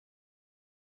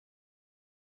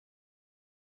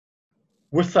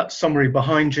with that summary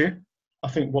behind you, I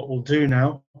think what we'll do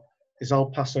now is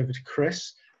I'll pass over to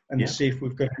Chris and Yeah. see if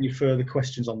we've got any further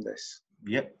questions on this.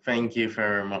 Yep, thank you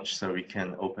very much. So we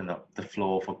can open up the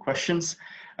floor for questions.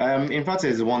 In fact,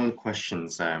 there's one question.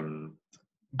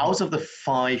 Out of the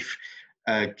 5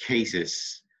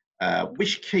 cases,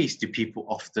 which case do people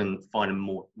often find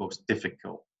most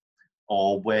difficult,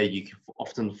 or where you can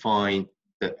often find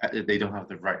that they don't have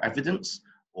the right evidence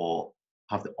or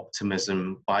have the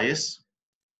optimism bias?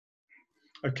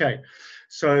 Okay,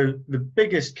 so the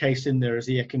biggest case in there is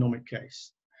the economic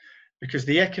case, because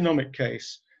the economic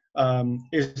case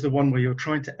is the one where you're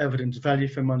trying to evidence value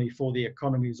for money for the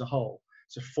economy as a whole,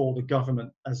 so for the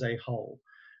government as a whole.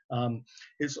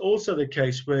 It's also the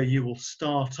case where you will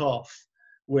start off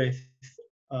with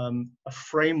a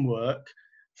framework,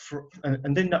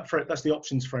 and then that's the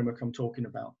options framework I'm talking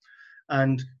about.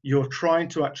 And you're trying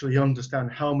to actually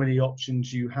understand how many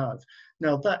options you have.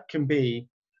 Now, that can be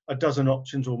a dozen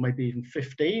options or maybe even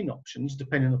 15 options,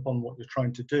 depending upon what you're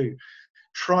trying to do.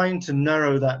 Trying to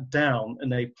narrow that down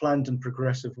in a planned and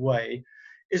progressive way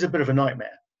is a bit of a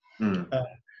nightmare.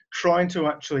 Trying to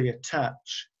actually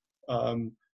attach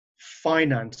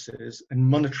finances and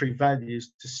monetary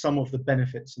values to some of the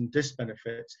benefits and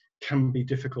disbenefits can be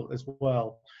difficult as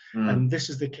well. And this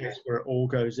is the case where it all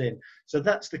goes in. So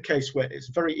that's the case where it's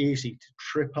very easy to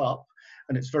trip up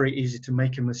and it's very easy to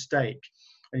make a mistake.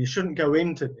 And you shouldn't go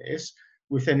into this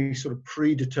with any sort of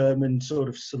predetermined sort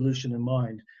of solution in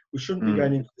mind. We shouldn't be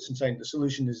going into this and saying the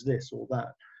solution is this or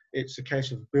that. It's a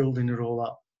case of building it all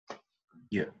up.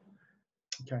 Yeah.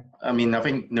 Okay. I mean, I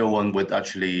think no one would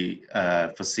actually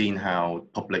foreseen how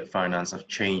public finance have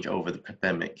changed over the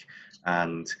pandemic.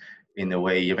 And in a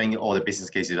way, I think all the business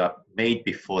cases that made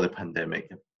before the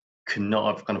pandemic could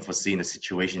not have kind of foreseen the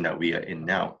situation that we are in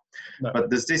now. No. But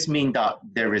does this mean that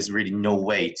there is really no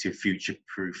way to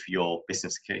future-proof your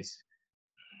business case?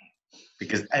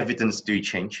 Because evidence do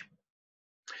change.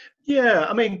 Yeah,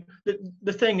 I mean,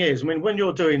 the thing is, I mean, when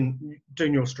you're doing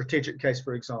your strategic case,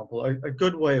 for example, a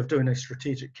good way of doing a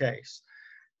strategic case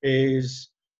is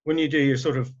when you do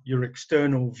your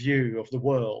external view of the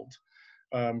world,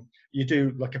 you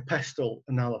do like a pestle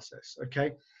analysis,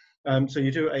 okay? So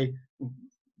you do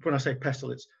when I say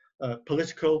pestle, it's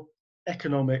political,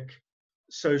 economic,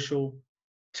 social,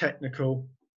 technical,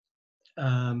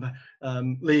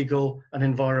 legal, and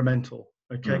environmental,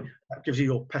 okay? That gives you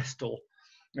your pestle.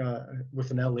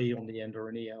 With an LE on the end or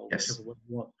an EL, whichever one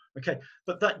you want. Okay,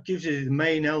 but that gives you the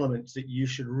main elements that you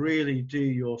should really do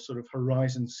your sort of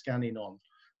horizon scanning on.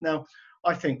 Now,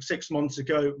 I think 6 months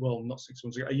ago, well, not 6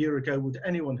 months ago, a year ago, would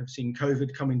anyone have seen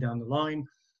COVID coming down the line?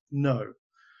 No.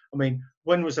 I mean,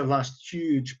 when was the last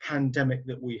huge pandemic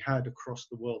that we had across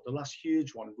the world? The last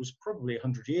huge one was probably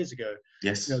 100 years ago.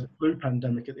 Yes. You know, the flu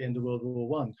pandemic at the end of World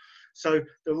War I. So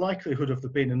the likelihood of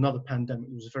there being another pandemic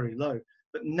was very low.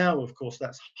 But now, of course,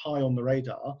 that's high on the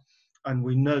radar, and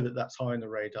we know that that's high on the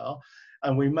radar.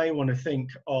 And we may want to think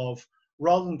of,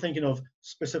 rather than thinking of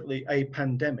specifically a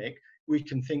pandemic, we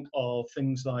can think of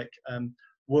things like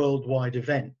worldwide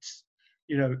events.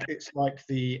 You know, it's like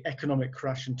the economic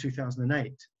crash in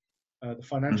 2008, the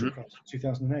financial crash in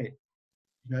 2008.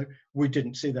 You know, we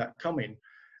didn't see that coming.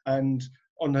 And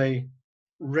on a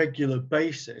regular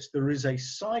basis, there is a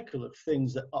cycle of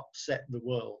things that upset the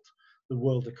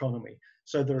world economy.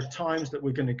 So there are times that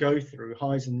we're going to go through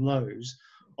highs and lows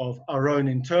of our own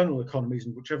internal economies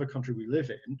in whichever country we live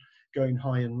in, going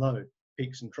high and low,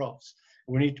 peaks and troughs.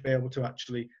 We need to be able to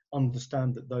actually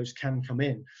understand that those can come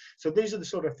in. So these are the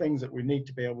sort of things that we need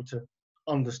to be able to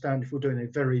understand if we're doing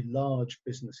a very large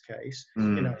business case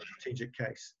in our strategic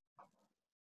case.